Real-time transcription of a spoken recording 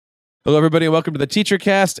Hello, everybody, and welcome to the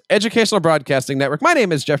TeacherCast Educational Broadcasting Network. My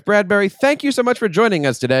name is Jeff Bradbury. Thank you so much for joining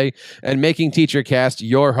us today and making TeacherCast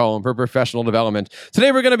your home for professional development.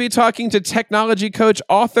 Today, we're going to be talking to technology coach,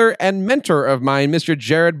 author, and mentor of mine, Mr.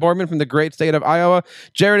 Jared Boardman from the great state of Iowa.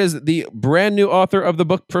 Jared is the brand new author of the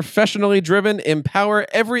book, Professionally Driven, Empower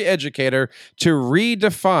Every Educator to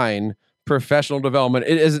Redefine Professional Development.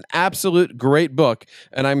 It is an absolute great book,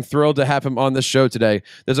 and I'm thrilled to have him on the show today.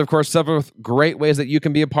 There's, of course, several great ways that you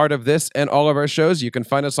can be a part of this and all of our shows. You can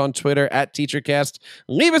find us on Twitter at TeacherCast.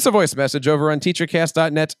 Leave us a voice message over on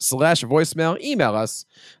teachercast.net/voicemail. Email us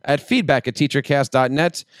at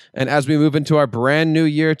feedback@teachercast.net. And as we move into our brand new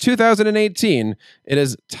year, 2018, it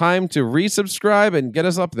is time to resubscribe and get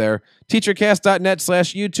us up there.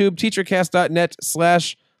 teachercast.net/YouTube,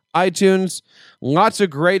 teachercast.net/iTunes. Lots of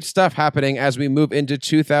great stuff happening as we move into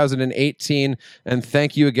 2018. And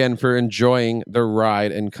thank you again for enjoying the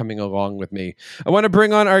ride and coming along with me. I want to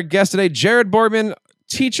bring on our guest today, Jared Boardman,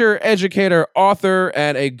 teacher, educator, author,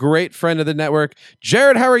 and a great friend of the network.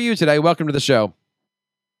 Jared, how are you today? Welcome to the show.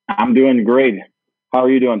 I'm doing great. How are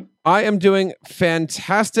you doing? I am doing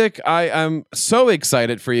fantastic. I am so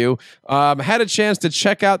excited for you. Had a chance to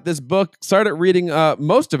check out this book, started reading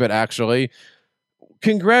most of it, actually.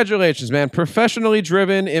 Congratulations, man. Professionally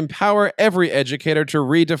Driven, Empower Every Educator to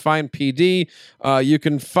Redefine PD. You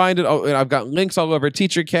can find it. I've got links all over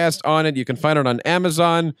TeacherCast on it. You can find it on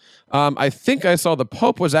Amazon. I think I saw the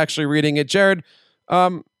Pope was actually reading it. Jared,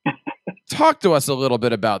 talk to us a little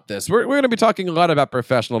bit about this. We're going to be talking a lot about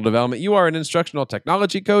professional development. You are an instructional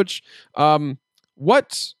technology coach.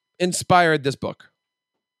 What inspired this book?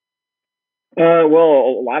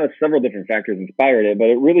 Well, several different factors inspired it, but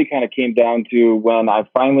it really kind of came down to when I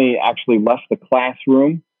finally actually left the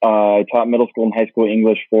classroom. I taught middle school and high school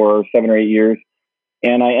English for 7 or 8 years,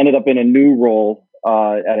 and I ended up in a new role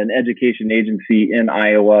at an education agency in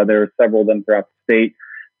Iowa. There are several of them throughout the state.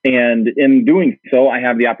 And in doing so, I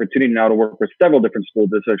have the opportunity now to work with several different school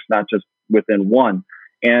districts, not just within one.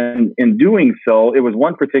 And in doing so, it was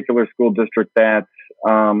one particular school district that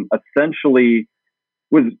essentially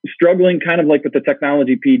was struggling kind of like with the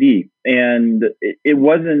technology PD. And it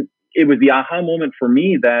was the aha moment for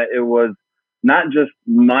me that it was not just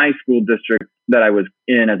my school district that I was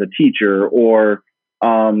in as a teacher, or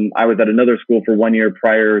I was at another school for 1 year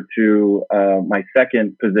prior to my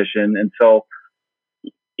second position. And so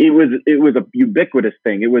it was a ubiquitous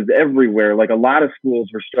thing. It was everywhere. Like a lot of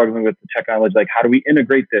schools were struggling with the technology. Like, how do we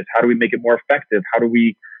integrate this? How do we make it more effective? How do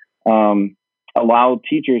we allow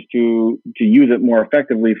teachers to use it more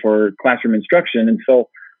effectively for classroom instruction? And so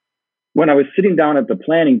when I was sitting down at the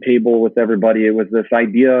planning table with everybody, it was this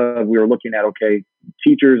idea of, we were looking at, okay,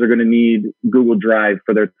 teachers are going to need Google Drive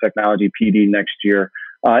for their technology PD next year.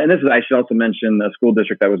 And this is, I should also mention, a school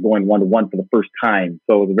district that was going one-to-one for the first time.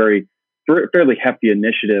 So it was a fairly hefty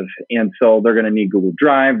initiative. And so they're going to need Google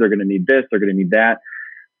Drive. They're going to need this. They're going to need that.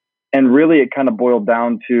 And really, it kind of boiled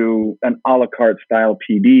down to an a la carte style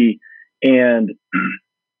PD. And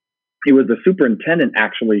it was the superintendent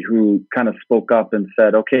actually who kind of spoke up and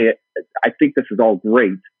said, okay, I think this is all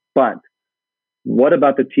great, but what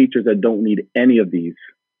about the teachers that don't need any of these?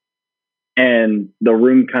 And the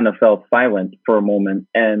room kind of fell silent for a moment.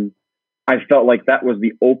 And I felt like that was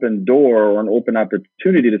the open door or an open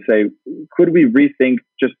opportunity to say, could we rethink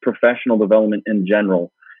just professional development in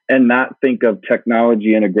general and not think of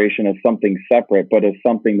technology integration as something separate, but as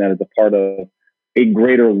something that is a part of a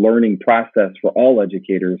greater learning process for all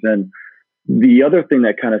educators? And the other thing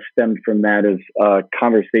that kind of stemmed from that is a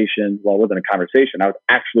conversation. Well, it wasn't a conversation. I was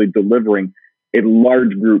actually delivering a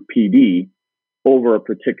large group PD over a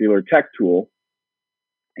particular tech tool.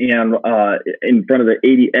 And in front of the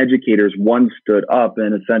 80 educators, one stood up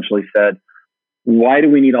and essentially said, why do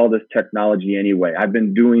we need all this technology anyway? I've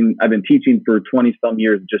been teaching for 20 some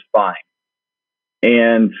years just fine.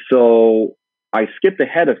 And so I skipped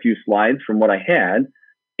ahead a few slides from what I had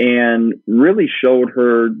and really showed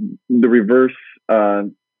her the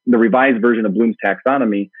revised version of Bloom's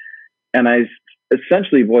taxonomy. And I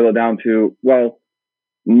essentially boiled it down to, well,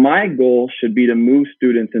 my goal should be to move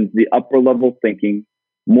students into the upper level thinking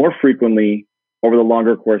more frequently over the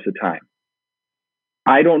longer course of time.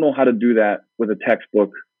 I don't know how to do that with a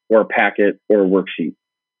textbook or a packet or a worksheet.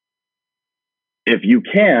 If you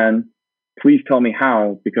can, please tell me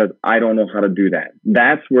how, because I don't know how to do that.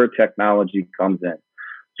 That's where technology comes in.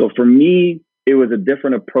 So for me, it was a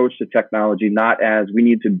different approach to technology, not as we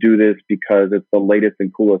need to do this because it's the latest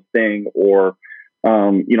and coolest thing, or,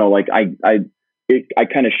 like I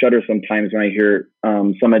kind of shudder sometimes when I hear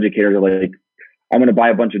some educators are like, I'm going to buy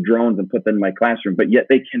a bunch of drones and put them in my classroom, but yet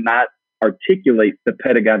they cannot articulate the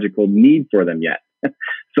pedagogical need for them yet.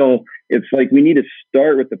 So it's like we need to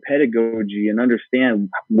start with the pedagogy and understand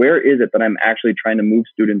where is it that I'm actually trying to move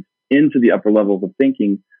students into the upper levels of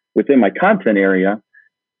thinking within my content area.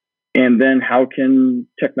 And then how can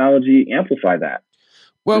technology amplify that?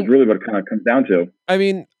 Well, is really what it kind of comes down to. I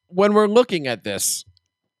mean, when we're looking at this,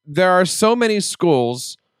 there are so many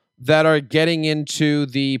schools that are getting into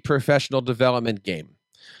the professional development game.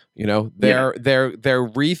 You know, they're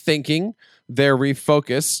rethinking, they're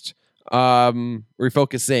refocusing,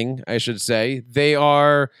 I should say. They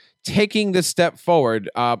are taking this step forward.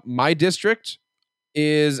 My district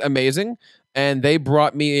is amazing, and they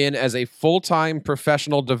brought me in as a full-time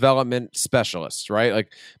professional development specialist, right?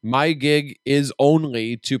 Like, my gig is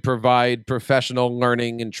only to provide professional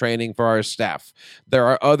learning and training for our staff. There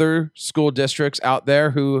are other school districts out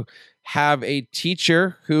there who have a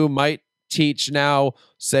teacher who might teach now,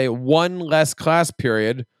 say, one less class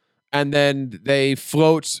period, and then they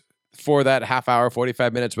float for that half hour,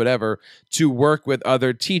 45 minutes, whatever, to work with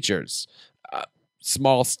other teachers.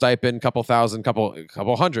 Small stipend, couple thousand,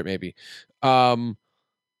 couple hundred maybe. But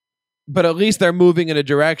at least they're moving in a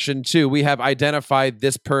direction too. We have identified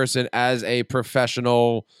this person as a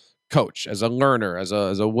professional coach, as a learner, as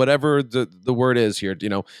a whatever the word is here, you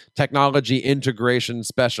know, technology integration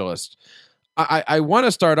specialist. I want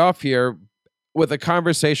to start off here with a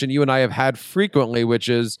conversation you and I have had frequently, which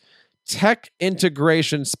is tech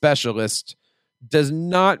integration specialist does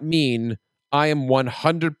not mean I am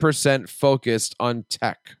 100% focused on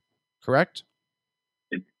tech, correct?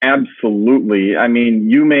 Absolutely. I mean,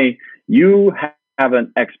 you have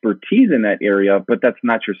an expertise in that area, but that's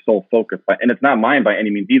not your sole focus. And it's not mine by any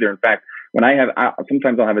means either. In fact, when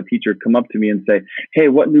sometimes I'll have a teacher come up to me and say, "Hey,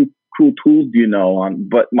 what new cool tools do you know?"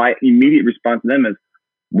 But my immediate response to them is,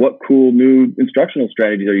 "What cool new instructional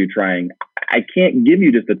strategies are you trying?" I can't give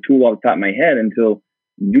you just a tool off the top of my head until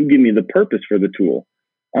you give me the purpose for the tool.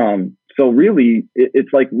 So really,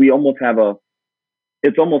 it's like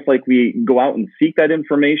it's almost like we go out and seek that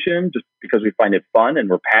information just because we find it fun and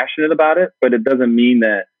we're passionate about it. But it doesn't mean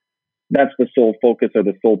that that's the sole focus or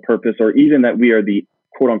the sole purpose, or even that we are the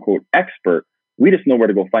quote unquote expert. We just know where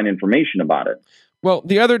to go find information about it. Well,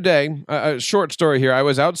 the other day, a short story here, I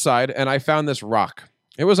was outside and I found this rock.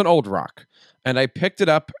 It was an old rock. And I picked it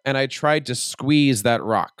up and I tried to squeeze that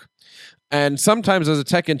rock. And sometimes as a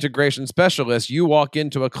tech integration specialist, you walk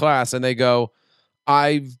into a class and they go,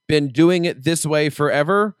 "I've been doing it this way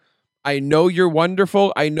forever. I know you're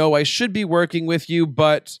wonderful. I know I should be working with you,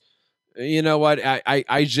 but you know what?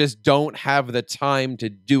 I just don't have the time to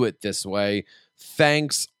do it this way.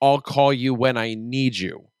 Thanks. I'll call you when I need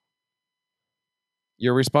you."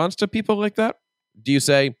 Your response to people like that? Do you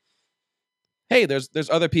say, "Hey, there's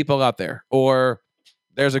other people out there," or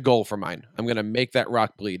 "There's a goal for mine. I'm going to make that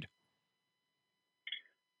rock bleed"?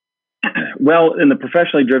 Well, in the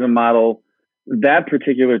professionally driven model,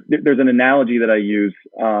 there's an analogy that I use.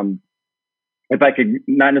 If I could,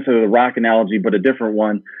 not necessarily the rock analogy, but a different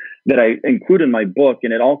one that I include in my book,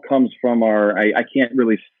 and it all comes from I can't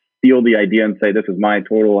really steal the idea and say this is my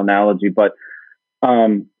total analogy, but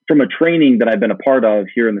from a training that I've been a part of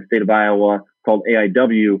here in the state of Iowa called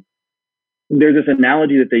AIW, there's this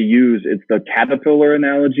analogy that they use. It's the caterpillar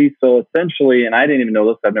analogy. So essentially, and I didn't even know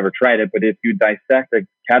this, I've never tried it, but if you dissect a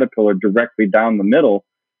caterpillar directly down the middle,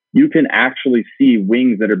 you can actually see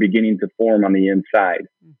wings that are beginning to form on the inside.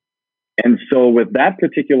 And so with that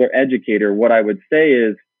particular educator, what I would say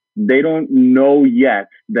is they don't know yet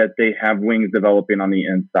that they have wings developing on the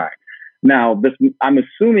inside. Now, I'm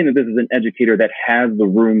assuming that this is an educator that has the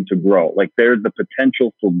room to grow. Like, there's the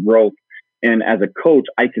potential for growth. And as a coach,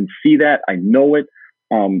 I can see that. I know it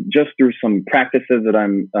just through some practices that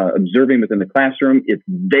I'm observing within the classroom. It's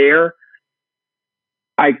there.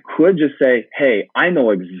 I could just say, "Hey, I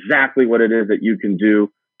know exactly what it is that you can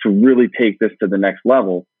do to really take this to the next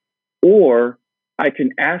level." Or I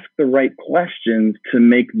can ask the right questions to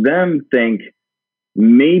make them think,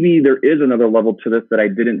 maybe there is another level to this that I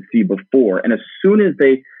didn't see before. And as soon as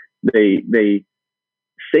they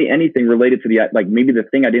say anything related to like maybe the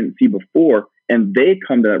thing I didn't see before, and they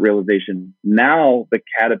come to that realization, now the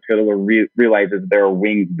caterpillar realizes there are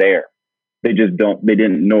wings there. They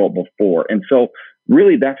didn't know it before. And so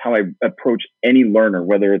really that's how I approach any learner,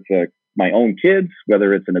 whether it's my own kids,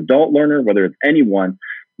 whether it's an adult learner, whether it's anyone.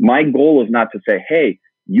 My goal is not to say, "Hey,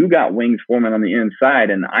 you got wings forming on the inside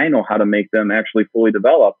and I know how to make them actually fully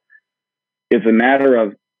develop." It's a matter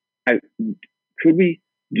of, do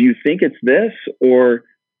you think it's this? Or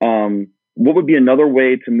what would be another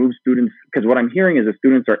way to move students? Because what I'm hearing is the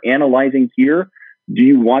students are analyzing here, do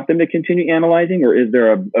you want them to continue analyzing, or is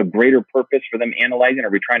there a greater purpose for them analyzing?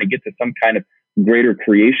 Are we trying to get to some kind of greater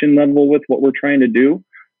creation level with what we're trying to do?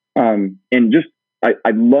 And just,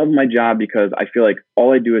 I love my job because I feel like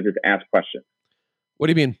all I do is just ask questions. What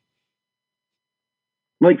do you mean?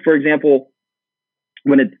 Like, for example,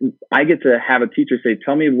 I get to have a teacher say,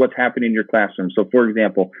 tell me what's happening in your classroom. So for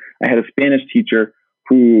example, I had a Spanish teacher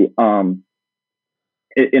who,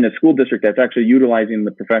 in a school district that's actually utilizing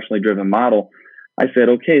the professionally driven model. I said,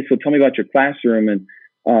 okay, so tell me about your classroom.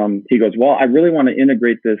 And he goes, well, I really want to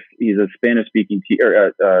integrate this. He's a Spanish speaking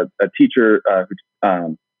a teacher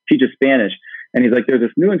who teaches Spanish. And he's like, there's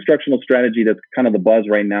this new instructional strategy that's kind of the buzz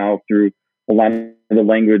right now through a lot of the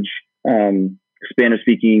language, Spanish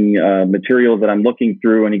speaking materials that I'm looking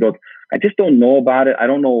through. And he goes, I just don't know about it. I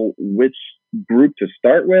don't know which group to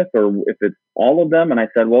start with or if it's all of them. And I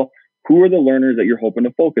said, well, who are the learners that you're hoping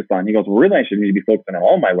to focus on? He goes, well, really, I should need to be focusing on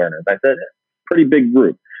all my learners. I said, pretty big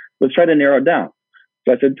group. Let's try to narrow it down.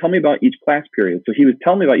 So I said, tell me about each class period. So he was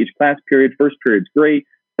telling me about each class period. First period's great.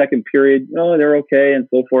 Second period, oh, they're okay, and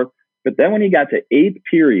so forth. But then when he got to eighth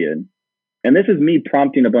period, and this is me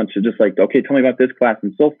prompting a bunch of just like, okay, tell me about this class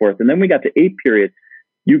and so forth. And then we got to eighth period,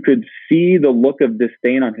 you could see the look of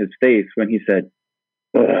disdain on his face when he said,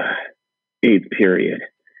 eighth period.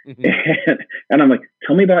 Mm-hmm. And I'm like,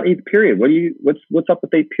 tell me about eighth period. What's up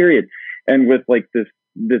with eighth period? And with like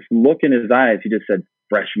this look in his eyes, he just said,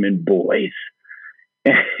 freshman boys.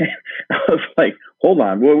 And I was like, hold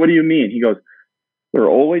on, what do you mean? He goes, they're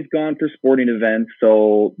always gone for sporting events,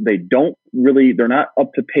 so they're not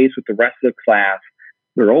up to pace with the rest of the class.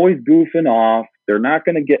 They're always goofing off. They're not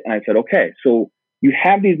going to get, and I said, okay, so you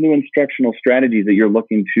have these new instructional strategies that you're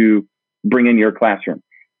looking to bring in your classroom.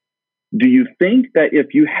 Do you think that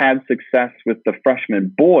if you had success with the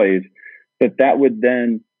freshman boys, that would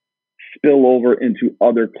then spill over into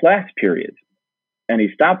other class periods? And he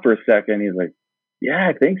stopped for a second. He's like, yeah,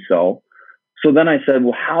 I think so. So then I said,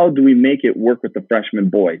 well, how do we make it work with the freshman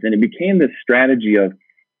boys? And it became this strategy of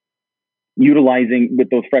utilizing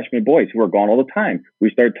with those freshman boys who are gone all the time.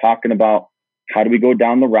 We started talking about how do we go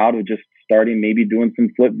down the route of just starting maybe doing some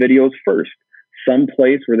flip videos first, some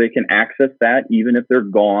place where they can access that even if they're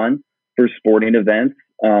gone for sporting events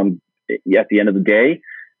at the end of the day.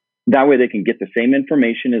 That way they can get the same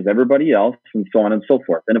information as everybody else and so on and so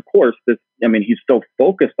forth. And of course, he's so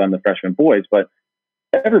focused on the freshman boys, but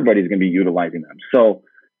everybody's going to be utilizing them. So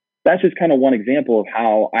that's just kind of one example of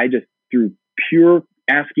how I just, through pure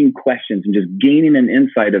asking questions and just gaining an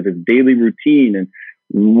insight of his daily routine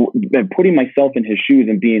and putting myself in his shoes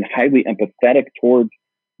and being highly empathetic towards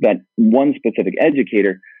that one specific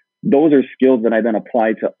educator, those are skills that I then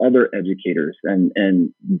apply to other educators.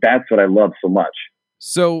 And that's what I love so much.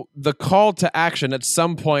 So the call to action at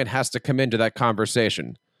some point has to come into that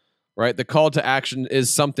conversation, right? The call to action is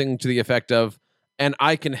something to the effect of, and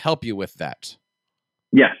I can help you with that.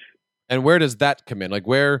 Yes. And where does that come in? Like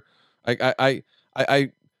where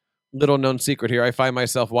I little known secret here, I find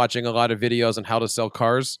myself watching a lot of videos on how to sell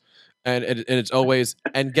cars, and it's always,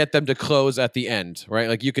 and get them to close at the end, right?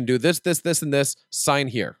 Like you can do this, and this, sign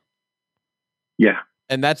here. Yeah.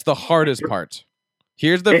 And that's the hardest part.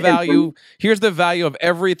 Here's the value. Here's the value of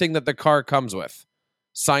everything that the car comes with.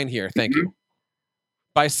 Sign here. Thank you.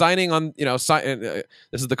 By signing on, this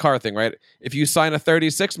is the car thing, right? If you sign a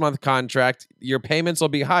 36-month contract, your payments will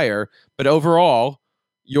be higher, but overall,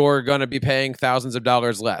 you're going to be paying thousands of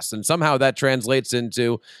dollars less. And somehow that translates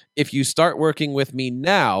into, if you start working with me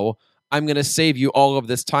now, I'm going to save you all of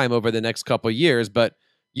this time over the next couple of years, but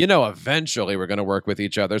eventually we're going to work with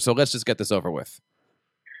each other. So let's just get this over with.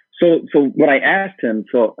 So what I asked him,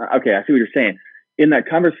 okay, I see what you're saying. In that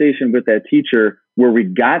conversation with that teacher, where we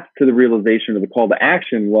got to the realization of the call to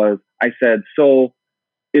action was, I said, so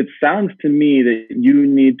it sounds to me that you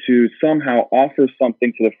need to somehow offer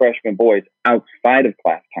something to the freshman boys outside of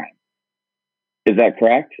class time. Is that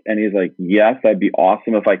correct? And he's like, yes, that'd be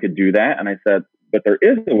awesome if I could do that. And I said, but there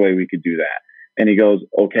is a way we could do that. And he goes,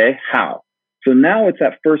 okay, how? So now it's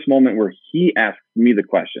that first moment where he asks me the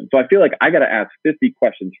question. So I feel like I got to ask 50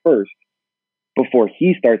 questions first before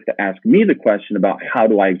he starts to ask me the question about how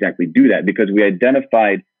do I exactly do that? Because we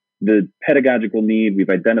identified the pedagogical need, we've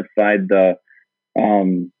identified the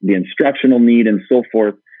instructional need and so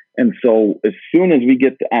forth. And so as soon as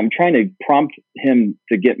I'm trying to prompt him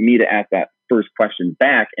to get me to ask that first question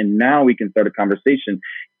back. And now we can start a conversation.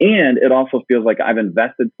 And it also feels like I've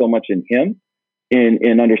invested so much in him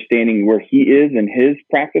in understanding where he is in his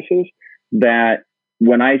practices, that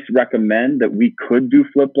when I recommend that we could do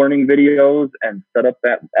flip learning videos and set up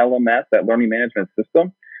that LMS, that learning management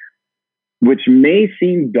system, which may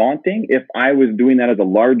seem daunting if I was doing that as a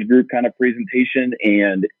large group kind of presentation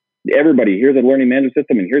and everybody, here's a learning management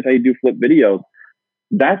system and here's how you do flip videos.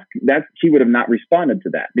 That's he would have not responded to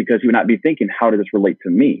that because he would not be thinking, how does this relate to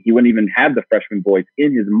me? He wouldn't even have the freshman voice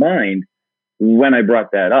in his mind when I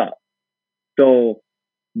brought that up. So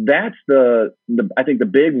that's I think the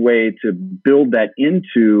big way to build that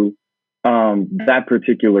into that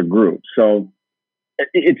particular group. So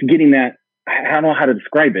it's getting that, I don't know how to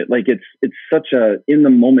describe it. Like it's such a in the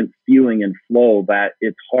moment feeling and flow that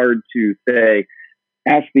it's hard to say,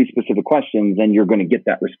 ask these specific questions and you're going to get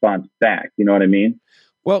that response back. You know what I mean?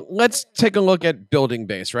 Well, let's take a look at building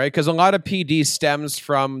base, right? Because a lot of PD stems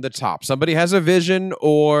from the top. Somebody has a vision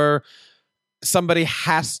or somebody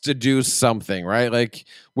has to do something, right? Like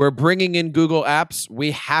we're bringing in Google Apps.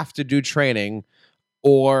 We have to do training.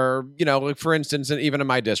 Or, like for instance, even in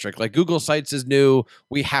my district, like Google Sites is new.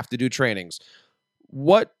 We have to do trainings.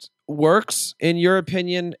 What works in your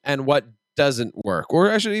opinion and what doesn't work? Or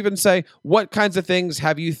I should even say, what kinds of things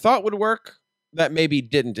have you thought would work that maybe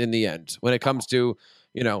didn't in the end when it comes to,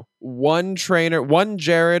 one trainer, one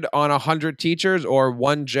Jared on 100 teachers or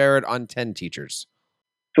one Jared on 10 teachers?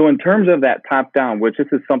 So in terms of that top down, which this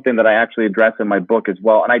is something that I actually address in my book as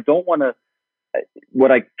well. And I don't want to,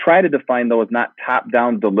 what I try to define though is not top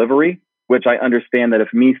down delivery, which I understand that if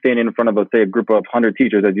me standing in front of, say, a group of 100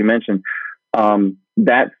 teachers, as you mentioned,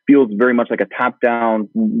 that feels very much like a top down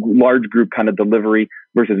large group kind of delivery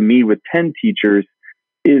versus me with 10 teachers.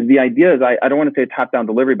 Is the idea is I don't want to say a top down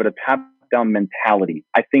delivery, but a top down mentality.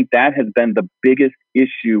 I think that has been the biggest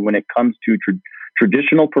issue when it comes to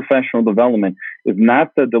traditional professional development is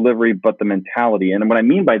not the delivery, but the mentality. And what I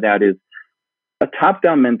mean by that is a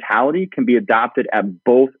top-down mentality can be adopted at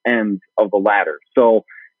both ends of the ladder. So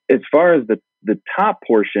as far as the top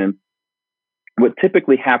portion, what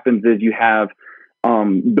typically happens is you have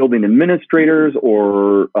building administrators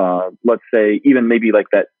or let's say even maybe like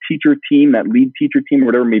that teacher team, that lead teacher team, or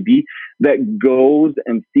whatever it may be, that goes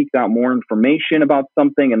and seeks out more information about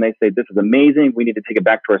something and they say, this is amazing, we need to take it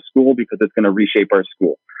back to our school because it's going to reshape our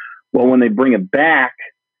school. Well, when they bring it back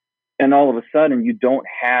and all of a sudden you don't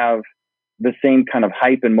have the same kind of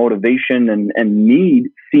hype and motivation and need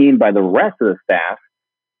seen by the rest of the staff,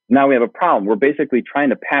 now we have a problem. We're basically trying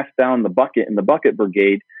to pass down the bucket in the bucket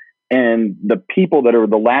brigade, and the people that are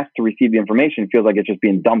the last to receive the information feels like it's just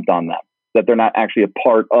being dumped on them, that they're not actually a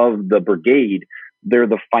part of the brigade. They're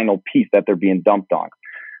the final piece that they're being dumped on.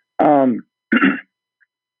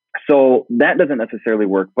 So that doesn't necessarily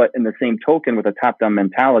work. But in the same token, with a top-down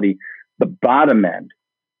mentality, the bottom end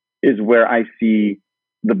is where I see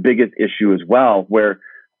the biggest issue as well, where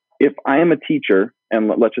if I am a teacher, and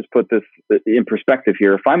let's just put this in perspective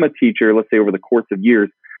here. If I'm a teacher, let's say over the course of years,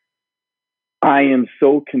 I am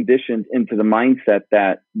so conditioned into the mindset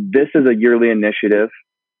that this is a yearly initiative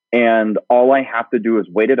and all I have to do is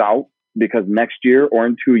wait it out because next year or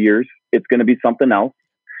in 2 years, it's going to be something else.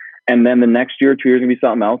 And then the next year, 2 years, going to be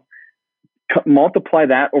something else. Multiply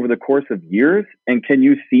that over the course of years. And can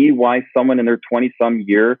you see why someone in their 20-some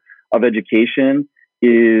year of education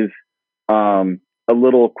is a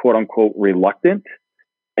little quote unquote reluctant?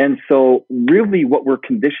 And so really what we're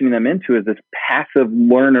conditioning them into is this passive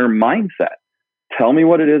learner mindset. Tell me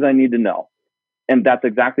what it is I need to know. And that's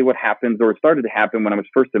exactly what happens, or it started to happen when I was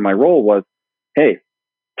first in my role was, hey,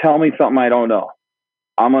 tell me something I don't know.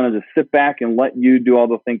 I'm going to just sit back and let you do all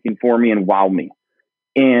the thinking for me and wow me.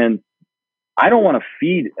 And I don't want to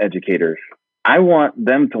feed educators. I want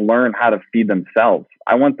them to learn how to feed themselves.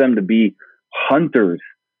 I want them to be hunters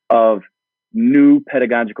of new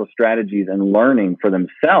pedagogical strategies and learning for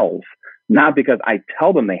themselves, not because I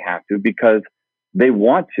tell them they have to, because they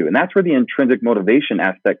want to. And that's where the intrinsic motivation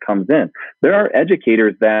aspect comes in. There are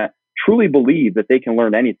educators that truly believe that they can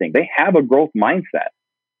learn anything. They have a growth mindset,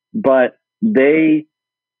 but they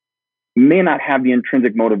may not have the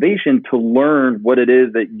intrinsic motivation to learn what it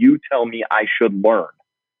is that you tell me I should learn.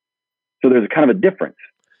 So there's kind of a difference.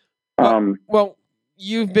 Well,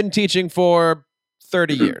 you've been teaching for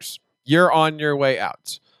 30 years. You're on your way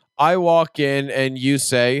out. I walk in and you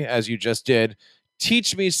say, as you just did,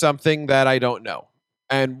 teach me something that I don't know.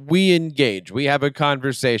 And we engage. We have a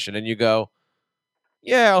conversation and you go,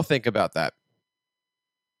 yeah, I'll think about that.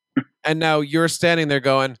 And now you're standing there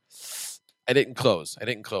going, I didn't close.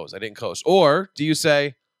 Or do you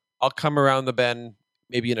say, I'll come around the bend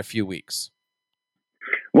maybe in a few weeks?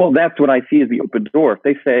 Well, that's what I see as the open door. If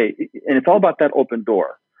they say, and it's all about that open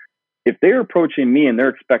door. If they're approaching me and they're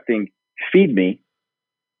expecting, feed me,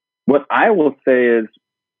 what I will say is,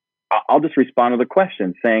 I'll just respond to the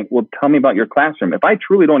question saying, well, tell me about your classroom. If I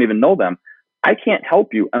truly don't even know them, I can't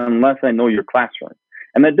help you unless I know your classroom.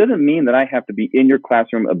 And that doesn't mean that I have to be in your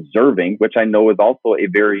classroom observing, which I know is also a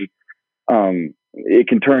very, it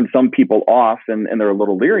can turn some people off and they're a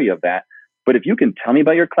little leery of that. But if you can tell me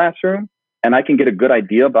about your classroom and I can get a good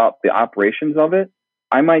idea about the operations of it,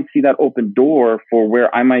 I might see that open door for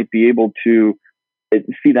where I might be able to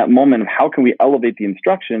see that moment of how can we elevate the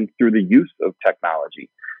instruction through the use of technology.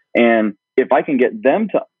 And if I can get them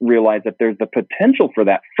to realize that there's the potential for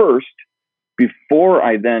that first, before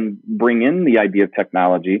I then bring in the idea of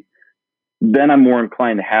technology, then I'm more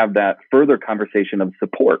inclined to have that further conversation of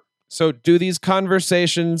support. So do these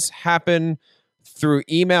conversations happen through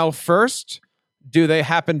email first? Do they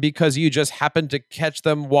happen because you just happen to catch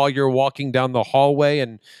them while you're walking down the hallway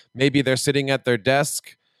and maybe they're sitting at their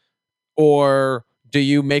desk? Or do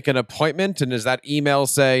you make an appointment and does that email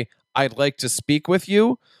say, I'd like to speak with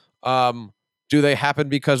you? Do they happen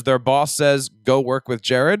because their boss says, go work with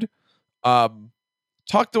Jared?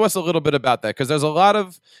 Talk to us a little bit about that, because there's a lot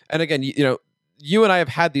of, and again, you and I have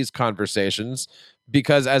had these conversations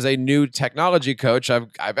because as a new technology coach,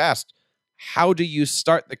 I've asked, how do you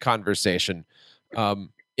start the conversation?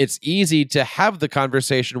 It's easy to have the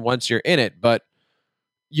conversation once you're in it, but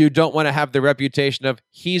you don't want to have the reputation of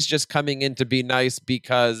he's just coming in to be nice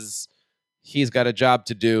because he's got a job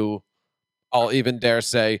to do. I'll even dare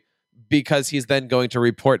say because he's then going to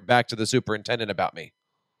report back to the superintendent about me.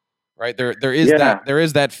 Right? There is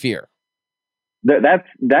that fear.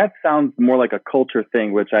 That sounds more like a culture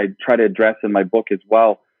thing, which I try to address in my book as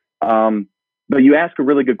well. But you ask a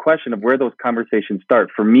really good question of where those conversations start.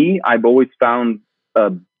 For me, I've always found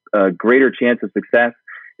a greater chance of success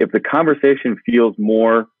if the conversation feels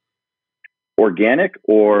more organic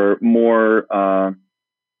or more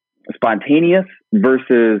spontaneous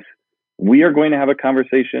versus we are going to have a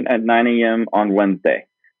conversation at 9 a.m. on Wednesday.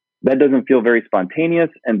 That doesn't feel very spontaneous,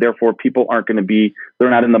 and therefore people aren't going to be,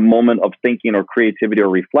 they're not in the moment of thinking or creativity or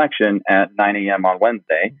reflection at 9 a.m. on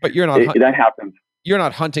Wednesday. But you're not, that happens. You're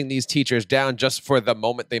not hunting these teachers down just for the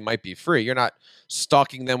moment they might be free. You're not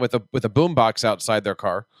stalking them with a boombox outside their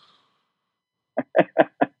car.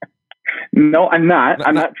 No, I'm not.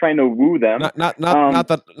 I'm not trying to woo them. Not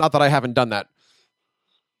that I haven't done that.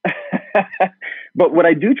 But what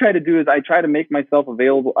I do try to do is I try to make myself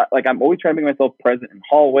available. Like I'm always trying to make myself present in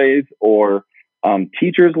hallways or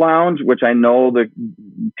teachers' lounge, which I know the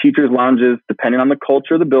teachers' lounges, depending on the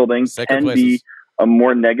culture of the building, can be a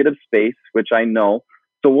more negative space, which I know.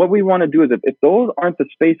 So what we want to do is if those aren't the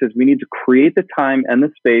spaces, we need to create the time and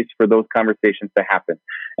the space for those conversations to happen.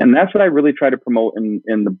 And that's what I really try to promote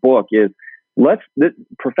in the book is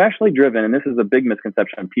professionally driven, and this is a big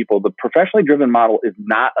misconception on people, the professionally driven model is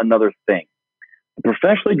not another thing. The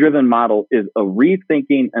professionally driven model is a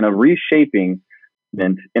rethinking and a reshaping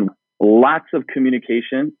in lots of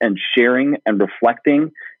communication and sharing and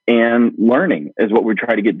reflecting and learning is what we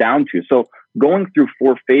try to get down to. So going through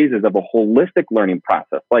 4 phases of a holistic learning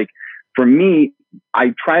process. Like for me,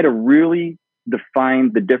 I try to really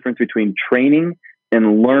define the difference between training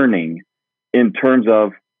and learning in terms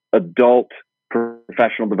of adult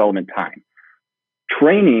professional development time.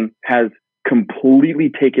 Training has completely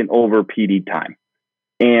taken over PD time.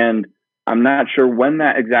 And I'm not sure when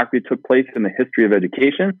that exactly took place in the history of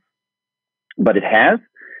education, but it has.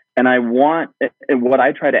 And what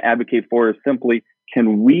I try to advocate for is simply,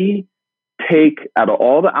 can we take out of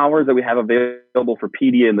all the hours that we have available for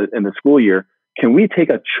PD in the school year, can we take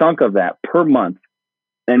a chunk of that per month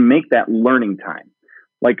and make that learning time?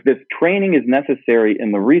 Like this training is necessary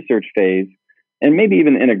in the research phase and maybe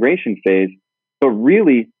even the integration phase, but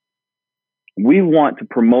really we want to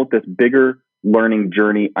promote this bigger learning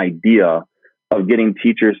journey idea of getting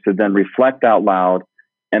teachers to then reflect out loud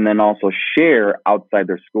and then also share outside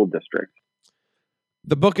their school district.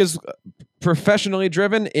 The book is professionally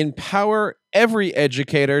driven, empower every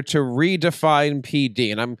educator to redefine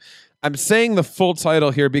PD. And I'm saying the full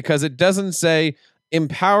title here because it doesn't say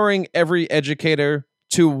empowering every educator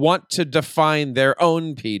to want to define their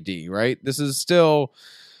own PD, right? This is still,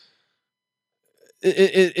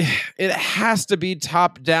 it has to be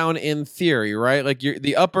top down in theory, right? Like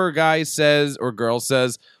the upper guy says or girl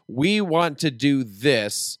says, we want to do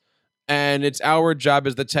this. And it's our job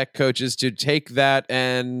as the tech coaches to take that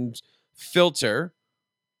and filter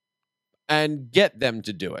and get them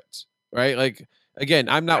to do it, right? Like, again,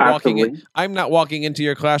 I'm not walking into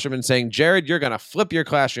your classroom and saying, Jared, you're going to flip your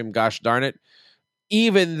classroom, gosh darn it.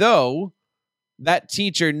 Even though that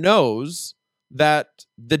teacher knows that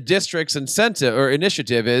the district's incentive or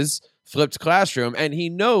initiative is flipped classroom, and he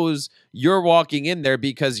knows you're walking in there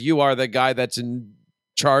because you are the guy that's in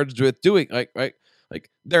charged with doing, right? Like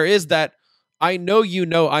there is that, I know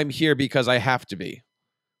I'm here because I have to be.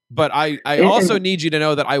 But I also need you to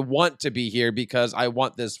know that I want to be here because I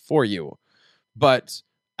want this for you. But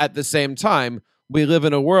at the same time, we live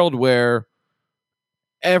in a world where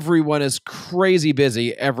everyone is crazy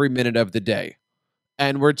busy every minute of the day.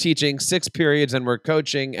 And we're teaching 6 periods and we're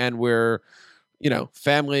coaching and we're,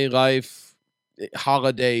 family life,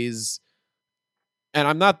 holidays. And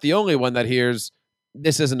I'm not the only one that hears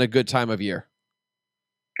this isn't a good time of year.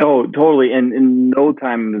 Oh, totally. And no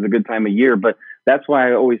time is a good time of year. But that's why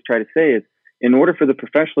I always try to say is in order for the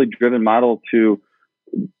professionally driven model to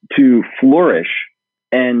flourish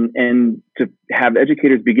and to have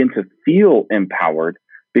educators begin to feel empowered,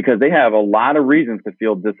 because they have a lot of reasons to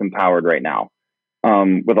feel disempowered right now,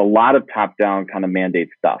 with a lot of top-down kind of mandate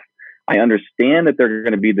stuff. I understand that there are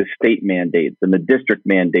going to be the state mandates and the district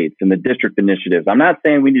mandates and the district initiatives. I'm not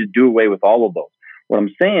saying we need to do away with all of those. What I'm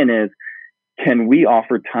saying is, can we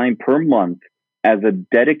offer time per month as a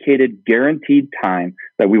dedicated, guaranteed time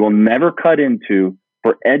that we will never cut into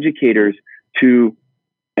for educators to,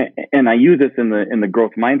 and I use this in the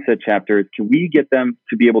growth mindset chapters, can we get them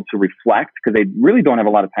to be able to reflect? Because they really don't have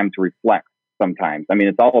a lot of time to reflect sometimes. I mean,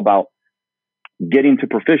 it's all about getting to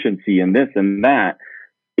proficiency and this and that.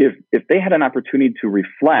 If they had an opportunity to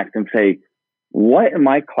reflect and say, what in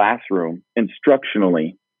my classroom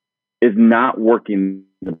instructionally is not working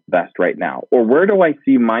the best right now? Or where do I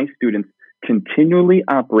see my students continually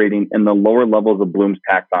operating in the lower levels of Bloom's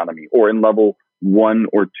taxonomy or in level 1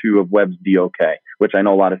 or 2 of Webb's DOK, which I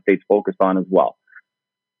know a lot of states focus on as well?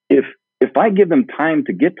 If I give them time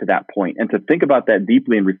to get to that point and to think about that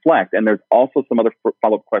deeply and reflect, and there's also some other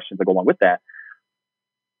follow-up questions that go along with that,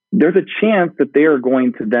 there's a chance that they are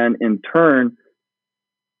going to then in turn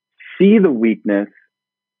see the weakness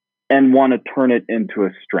and want to turn it into a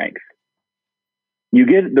strength. You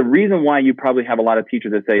get the reason why you probably have a lot of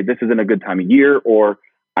teachers that say this isn't a good time of year, or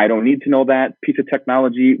I don't need to know that piece of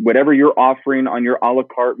technology, whatever you're offering on your a la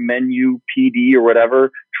carte menu, PD or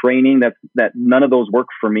whatever training, that none of those work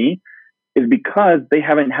for me, is because they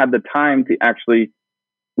haven't had the time to actually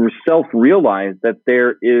self-realize that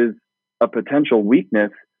there is a potential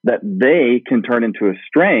weakness that they can turn into a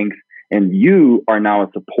strength, and you are now a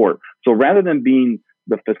support. So rather than being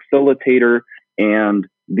the facilitator and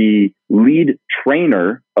the lead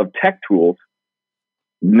trainer of tech tools,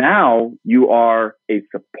 now you are a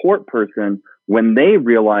support person when they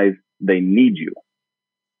realize they need you.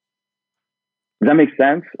 Does that make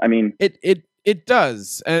sense? I mean, it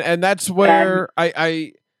does. And that's where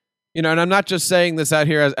I and I'm not just saying this out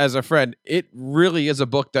here as a friend. It really is a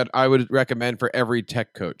book that I would recommend for every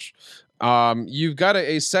tech coach. You've got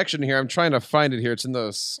a section here. I'm trying to find it here. It's in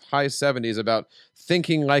the high 70s about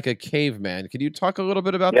thinking like a caveman. Could you talk a little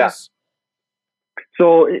bit about this?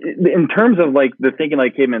 So in terms of like the thinking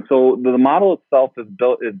like caveman, so the model itself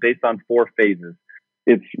is based on 4 phases.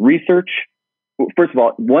 It's research. First of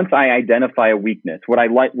all, once I identify a weakness, what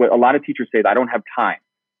a lot of teachers say is I don't have time.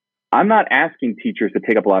 I'm not asking teachers to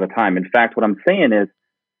take up a lot of time. In fact, what I'm saying is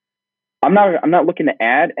I'm not looking to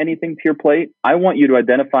add anything to your plate. I want you to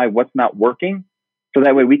identify what's not working, so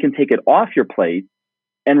that way we can take it off your plate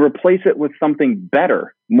and replace it with something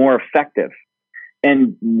better, more effective.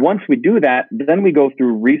 And once we do that, then we go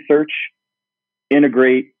through research,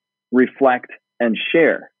 integrate, reflect, and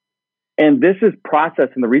share. And this is process.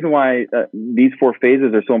 And the reason why these 4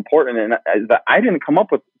 phases are so important is that I didn't come up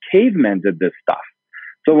with, cavemen did this stuff.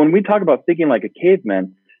 So when we talk about thinking like a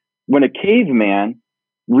caveman, when a caveman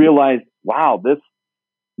realized, wow,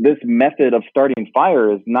 this method of starting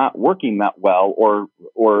fire is not working that well,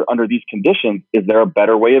 or under these conditions, is there a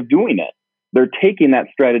better way of doing it? They're taking that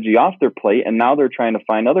strategy off their plate, and now they're trying to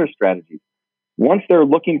find other strategies. Once they're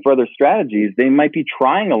looking for other strategies, they might be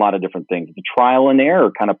trying a lot of different things. It's a trial and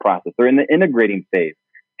error kind of process. They're in the integrating phase.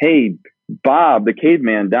 Hey, Bob, the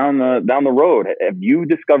caveman down the road, have you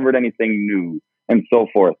discovered anything new? And so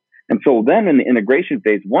forth. And so then in the integration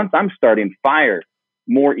phase, once I'm starting fire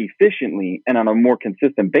more efficiently and on a more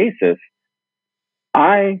consistent basis,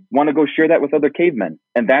 I want to go share that with other cavemen.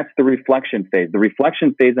 And that's the reflection phase. The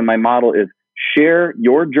reflection phase in my model is share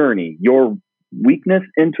your journey, your weakness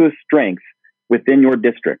into a strength within your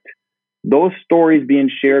district. Those stories being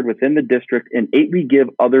shared within the district innately give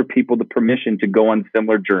other people the permission to go on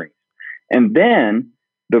similar journeys. And then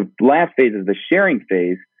the last phase is the sharing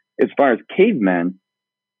phase. As far as cavemen,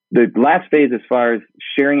 the last phase, as far as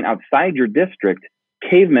sharing outside your district,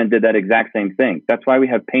 cavemen did that exact same thing. That's why we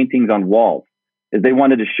have paintings on walls, is they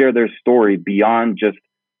wanted to share their story beyond just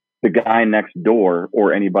the guy next door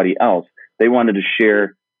or anybody else. They wanted to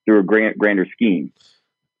share through a grander scheme.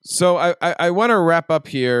 So I want to wrap up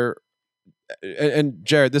here. And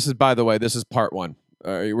Jared, this is, by the way, this is part 1.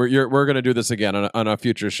 We're going to do this again on a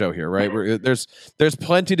future show here, right? There's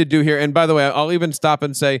plenty to do here. And by the way, I'll even stop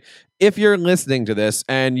and say, if you're listening to this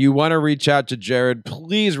and you want to reach out to Jared,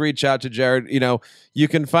 please reach out to Jared. You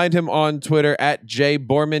can find him on Twitter at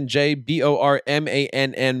jbormann,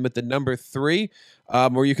 JBORMANN with the number 3.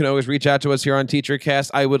 Or you can always reach out to us here on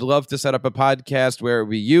TeacherCast. I would love to set up a podcast where it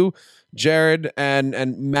would be you, Jared,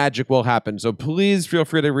 and magic will happen. So please feel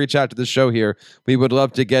free to reach out to the show here. We would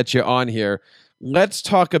love to get you on here. Let's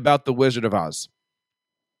talk about the Wizard of Oz.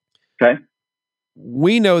 Okay.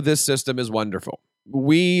 We know this system is wonderful.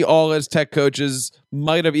 We all as tech coaches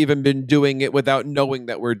might have even been doing it without knowing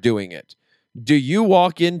that we're doing it. Do you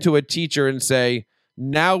walk into a teacher and say,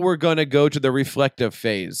 now we're going to go to the reflective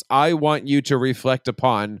phase. I want you to reflect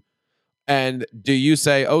upon. And do you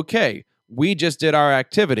say, okay, we just did our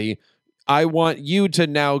activity. I want you to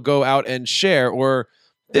now go out and share, or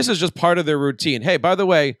this is just part of their routine. Hey, by the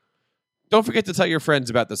way, don't forget to tell your friends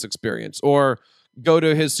about this experience, or go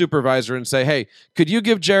to his supervisor and say, hey, could you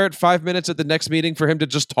give Jarrett 5 minutes at the next meeting for him to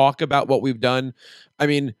just talk about what we've done? I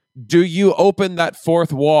mean, do you open that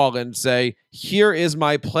fourth wall and say, here is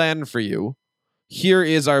my plan for you? Here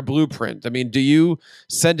is our blueprint. I mean, do you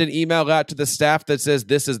send an email out to the staff that says,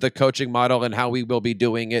 this is the coaching model and how we will be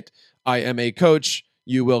doing it? I am a coach.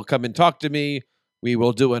 You will come and talk to me. We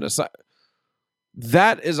will do an assignment.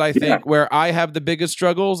 That is, I think, where I have the biggest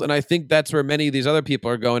struggles. And I think that's where many of these other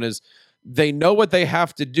people are going, is they know what they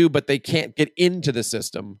have to do, but they can't get into the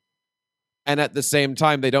system. And at the same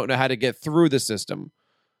time, they don't know how to get through the system.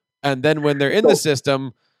 And then when they're in the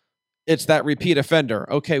system, it's that repeat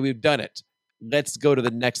offender. Okay, we've done it. Let's go to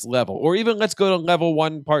the next level. Or even let's go to level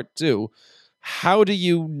 1, part 2. How do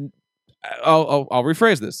you, I'll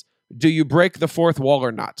rephrase this. Do you break the fourth wall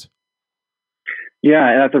or not? Yeah,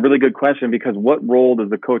 and that's a really good question, because what role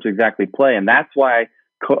does the coach exactly play? And that's why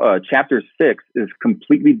Chapter 6 is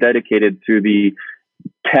completely dedicated to the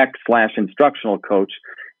tech/instructional coach.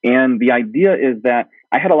 And the idea is that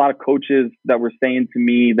I had a lot of coaches that were saying to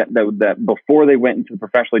me that before they went into the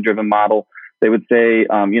professionally driven model, they would say,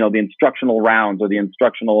 the instructional rounds, or the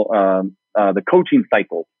instructional, the coaching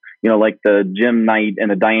cycles, like the Jim Knight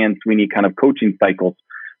and the Diane Sweeney kind of coaching cycles.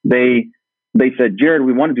 They said, Jared,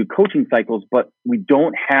 we want to do coaching cycles, but we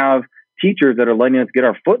don't have teachers that are letting us get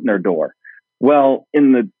our foot in their door. Well,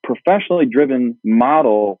 in the professionally driven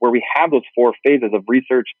model, where we have those 4 phases of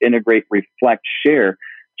research, integrate, reflect, share,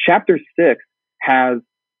 Chapter 6 has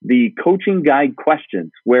the coaching guide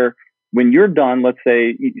questions, where when you're done, let's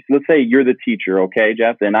say you're the teacher, okay,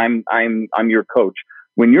 Jeff, and I'm your coach.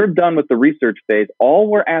 When you're done with the research phase, all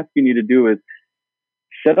we're asking you to do is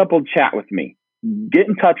set up a chat with me, get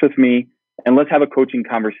in touch with me, and let's have a coaching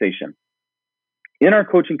conversation. In our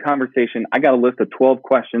coaching conversation, I got a list of 12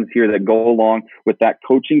 questions here that go along with that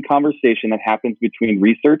coaching conversation that happens between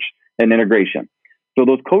research and integration. So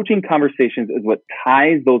those coaching conversations is what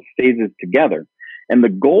ties those phases together. And the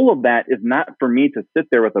goal of that is not for me to sit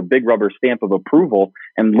there with a big rubber stamp of approval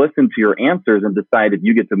and listen to your answers and decide if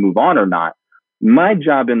you get to move on or not. My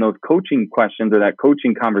job in those coaching questions, or that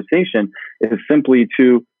coaching conversation, is simply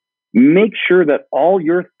to make sure that all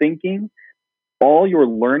your thinking, all your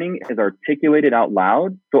learning is articulated out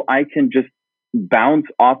loud, so I can just bounce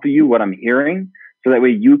off of you what I'm hearing, so that way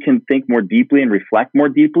you can think more deeply and reflect more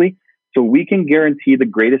deeply, so we can guarantee the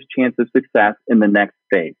greatest chance of success in the next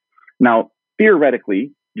phase. Now,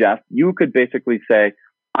 theoretically, Jeff, you could basically say,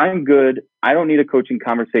 I'm good. I don't need a coaching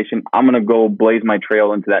conversation. I'm going to go blaze my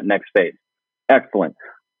trail into that next phase. Excellent.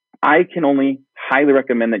 I can only highly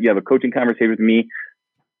recommend that you have a coaching conversation with me.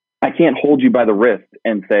 I can't hold you by the wrist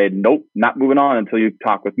and say, nope, not moving on until you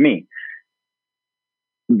talk with me.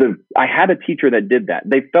 I had a teacher that did that.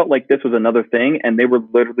 They felt like this was another thing, and they were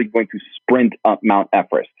literally going to sprint up Mount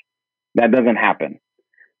Everest. That doesn't happen.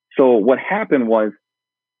 So what happened was,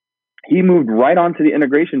 he moved right on to the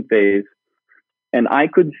integration phase, and I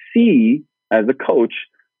could see as a coach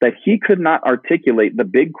that he could not articulate the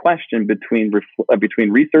big question between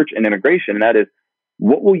research and integration, and that is,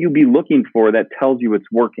 what will you be looking for that tells you it's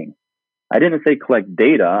working? I didn't say collect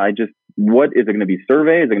data. What is it going to be?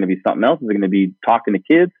 Survey? Is it going to be something else? Is it going to be talking to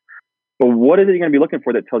kids? But what is it you're going to be looking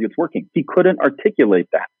for that tells you it's working? He couldn't articulate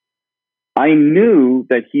that. I knew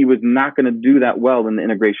that he was not going to do that well in the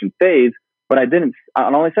integration phase, but I didn't.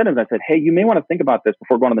 And all I said is, I said, hey, you may want to think about this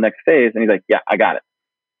before going to the next phase. And he's like, yeah, I got it.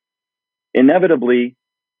 Inevitably,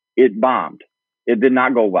 it bombed. It did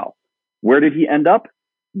not go well. Where did he end up?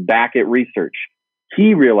 Back at research.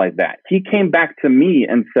 He realized that. He came back to me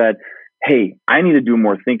and said, hey, I need to do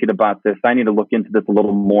more thinking about this. I need to look into this a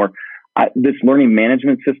little more. this learning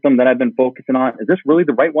management system that I've been focusing on, is this really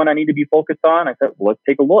the right one I need to be focused on? I said, well, let's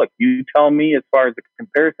take a look. You tell me as far as the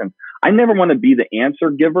comparisons. I never want to be the answer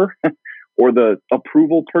giver or the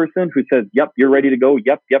approval person who says, yep, you're ready to go.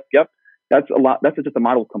 Yep. That's just a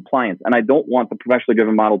model of compliance. And I don't want the professionally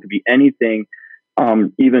driven model to be anything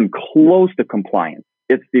even close to compliance.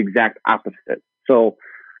 It's the exact opposite. So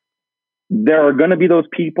there are going to be those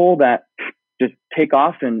people that just take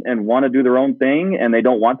off and want to do their own thing, and they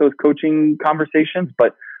don't want those coaching conversations.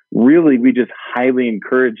 But really, we just highly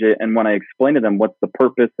encourage it. And when I explain to them what's the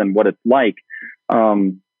purpose and what it's like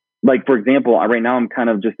for example, right now I'm kind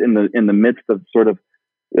of just in the midst of sort of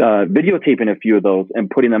videotaping a few of those and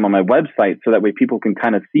putting them on my website, so that way people can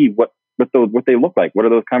kind of see what they look like. What are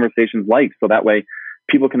those conversations like? So that way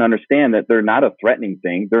people can understand that they're not a threatening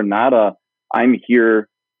thing. They're not I'm here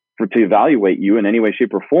to evaluate you in any way,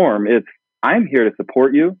 shape, or form. It's I'm here to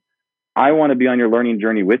support you. I want to be on your learning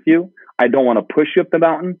journey with you. I don't want to push you up the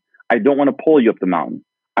mountain. I don't want to pull you up the mountain.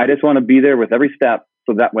 I just want to be there with every step,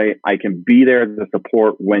 so that way I can be there to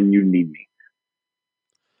support when you need me.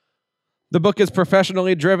 The book is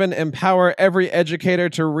Professionally Driven, Empower Every Educator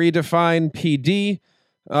to Redefine PD.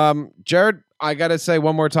 Jared, I got to say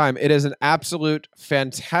one more time, it is an absolute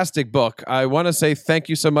fantastic book. I want to say thank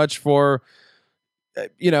you so much for,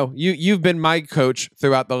 you've been my coach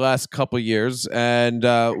throughout the last couple years, and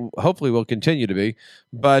hopefully will continue to be.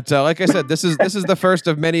 But like I said, this is the first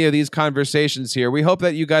of many of these conversations here. We hope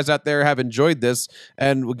that you guys out there have enjoyed this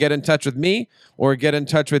and will get in touch with me or get in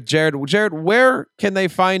touch with Jared. Jared, where can they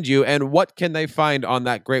find you, and what can they find on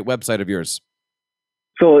that great website of yours?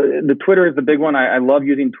 So the Twitter is the big one. I love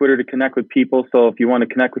using Twitter to connect with people. So if you want to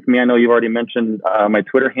connect with me, I know you've already mentioned my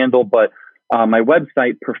Twitter handle, but my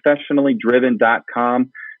website,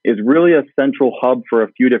 professionallydriven.com, is really a central hub for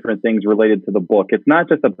a few different things related to the book. It's not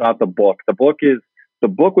just about the book. The book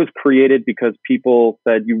was created because people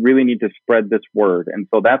said you really need to spread this word. And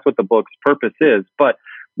so that's what the book's purpose is. But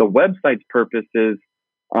the website's purpose is,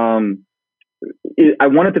 I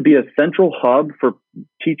want it to be a central hub for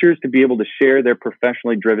teachers to be able to share their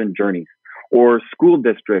professionally driven journeys, or school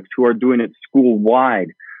districts who are doing it school-wide.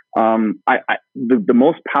 The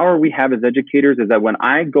most power we have as educators is that when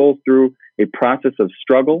I go through a process of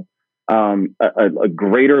struggle, a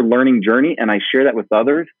greater learning journey, and I share that with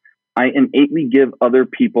others, I innately give other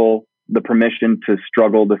people the permission to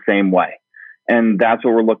struggle the same way. And that's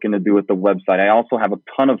what we're looking to do with the website. I also have a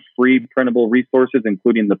ton of free printable resources,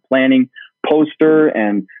 including the planning poster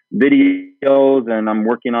and videos. And I'm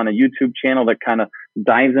working on a YouTube channel that kind of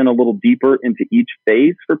dives in a little deeper into each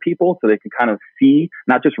phase for people, so they can kind of see,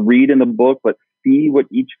 not just read in the book, but see what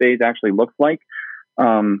each phase actually looks like.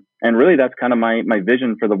 And really, that's kind of my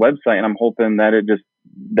vision for the website. And I'm hoping that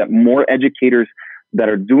that more educators that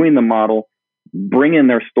are doing the model bring in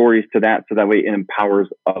their stories to that, so that way it empowers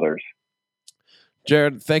others.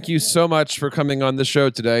 Jared, thank you so much for coming on the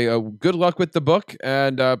show today. Good luck with the book,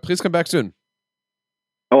 and please come back soon.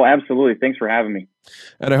 Oh, absolutely. Thanks for having me.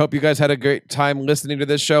 And I hope you guys had a great time listening to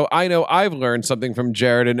this show. I know I've learned something from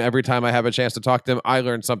Jared, and every time I have a chance to talk to him, I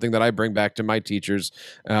learn something that I bring back to my teachers.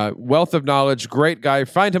 Wealth of knowledge, great guy.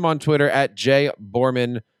 Find him on Twitter at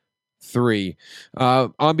jborman3.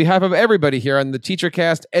 On behalf of everybody here on the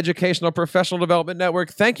TeacherCast Educational Professional Development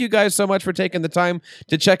Network, thank you guys so much for taking the time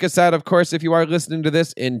to check us out. Of course, if you are listening to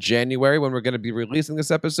this in January, when we're going to be releasing this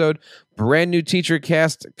episode, brand new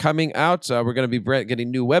TeacherCast coming out. We're going to be getting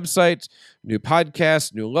new website, new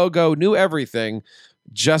podcast, new logo, new everything,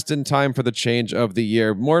 just in time for the change of the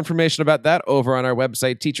year. More information about that over on our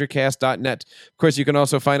website, teachercast.net. Of course, you can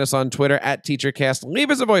also find us on Twitter at TeacherCast. Leave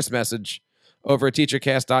us a voice message over at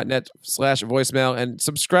teachercast.net/voicemail, and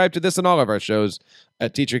subscribe to this and all of our shows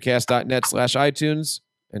at teachercast.net/iTunes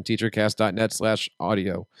and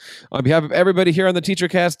teachercast.net/audio. On behalf of everybody here on the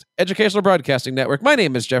TeacherCast Educational Broadcasting Network, my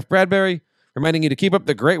name is Jeff Bradbury, reminding you to keep up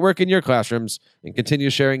the great work in your classrooms and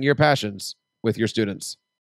continue sharing your passions with your students.